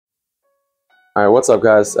All right, what's up,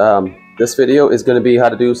 guys? This video is going to be how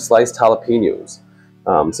to do sliced jalapenos.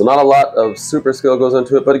 So not a lot of super skill goes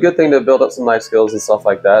into it, but a good thing to build up some knife skills and stuff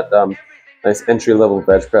like that. Nice entry-level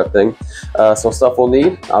veg prep thing. So stuff we'll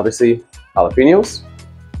need, obviously, jalapenos,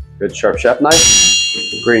 good sharp chef knife,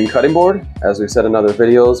 green cutting board. As we've said in other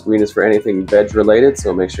videos, green is for anything veg related,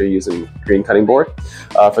 so make sure you're using green cutting board.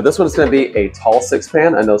 For this one, it's going to be a tall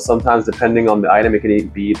 6-pan. I know sometimes, depending on the item, it can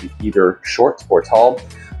be either short or tall.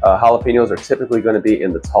 Jalapenos are typically going to be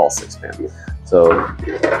in the tall 6-pan. So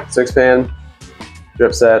 6-pan,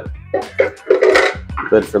 drip set,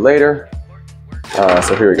 lid for later.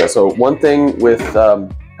 So here we go. So one thing with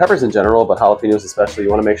peppers in general, but jalapenos especially, you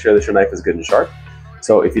want to make sure that your knife is good and sharp.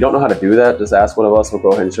 So if you don't know how to do that, just ask one of us. We'll go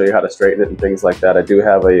ahead and show you how to straighten it and things like that. I do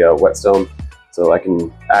have a whetstone, so I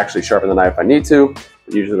can actually sharpen the knife if I need to,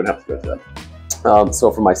 but usually we don't have to go through that. So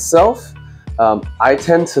for myself, I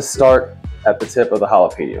tend to start at the tip of the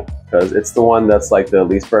jalapeno because it's the one that's like the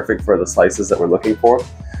least perfect for the slices that we're looking for.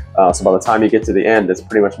 So by the time you get to the end, it's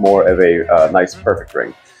pretty much more of a nice perfect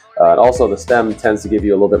ring. And also the stem tends to give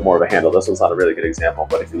you a little bit more of a handle. This one's not a really good example,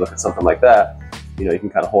 but if you look at something like that, you know, you can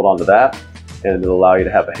kind of hold on to that and it'll allow you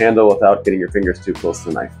to have a handle without getting your fingers too close to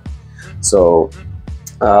the knife. So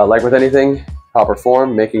like with anything, proper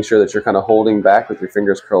form, making sure that you're kind of holding back with your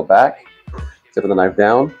fingers curled back, tip of the knife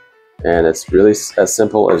down, and it's really as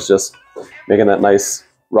simple as just making that nice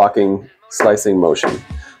rocking slicing motion.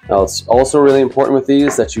 Now it's also really important with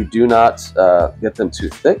these that you do not get them too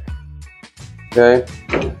thick. Okay,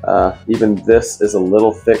 even this is a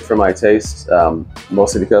little thick for my taste,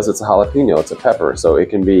 mostly because it's a jalapeno, it's a pepper, so it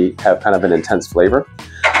can have kind of an intense flavor.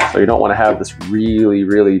 So you don't want to have this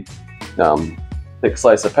really thick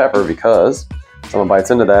slice of pepper because someone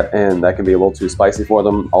bites into that and that can be a little too spicy for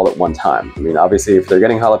them all at one time. I mean, obviously if they're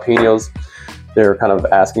getting jalapenos, they're kind of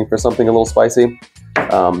asking for something a little spicy,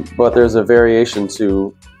 but there's a variation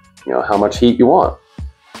to, you know, how much heat you want.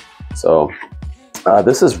 So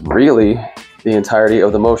this is really the entirety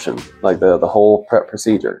of the motion, like the whole prep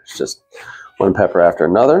procedure. It's just one pepper after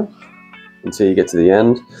another until you get to the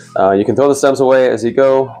end. You can throw the stems away as you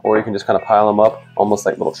go, or you can just kind of pile them up almost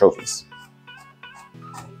like little trophies.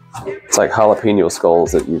 It's like jalapeno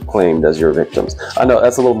skulls that you've claimed as your victims. I know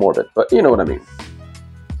that's a little morbid, but you know what I mean.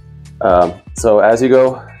 So as you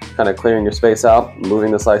go, kind of clearing your space out,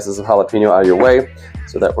 moving the slices of jalapeno out of your way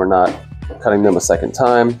so that we're not cutting them a second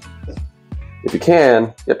time. If you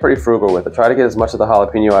can, get pretty frugal with it. Try to get as much of the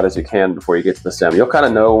jalapeno out as you can before you get to the stem. You'll kind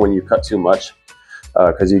of know when you cut too much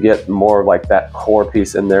because you get more of like that core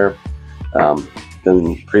piece in there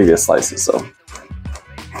than previous slices. So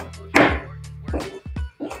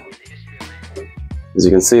as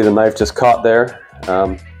you can see, the knife just caught there.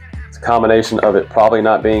 It's a combination of it probably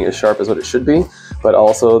not being as sharp as what it should be, but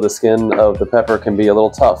also the skin of the pepper can be a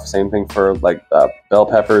little tough. Same thing for like bell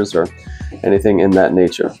peppers or anything in that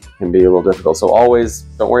nature. It can be a little difficult. So always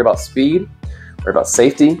don't worry about speed, worry about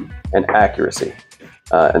safety and accuracy,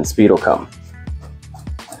 and speed will come.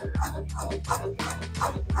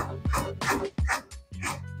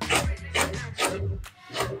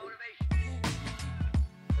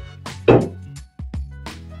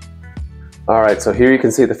 All right, so here you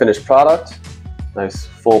can see the finished product. Nice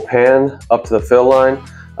full pan up to the fill line.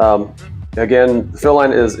 Again, the fill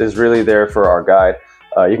line is really there for our guide.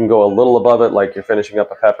 You can go a little above it, like you're finishing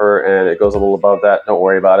up a pepper and it goes a little above that, don't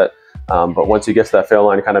worry about it. But once you get to that fill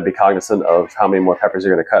line, kind of be cognizant of how many more peppers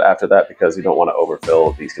you're gonna cut after that because you don't wanna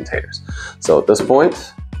overfill these containers. So at this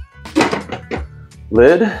point,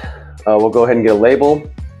 lid, we'll go ahead and get a label,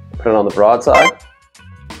 put it on the broadside.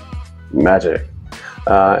 Magic.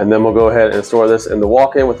 And then we'll go ahead and store this in the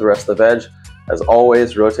walk-in with the rest of the veg. As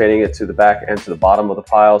always, rotating it to the back and to the bottom of the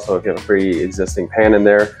pile. So if you have a pre-existing pan in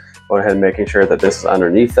there, go ahead and making sure that this is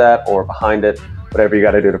underneath that or behind it, whatever you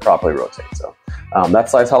got to do to properly rotate. So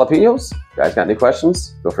that's sliced jalapenos. If you guys got any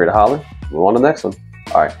questions, feel free to holler. Move on to the next one.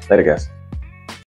 All right, later guys.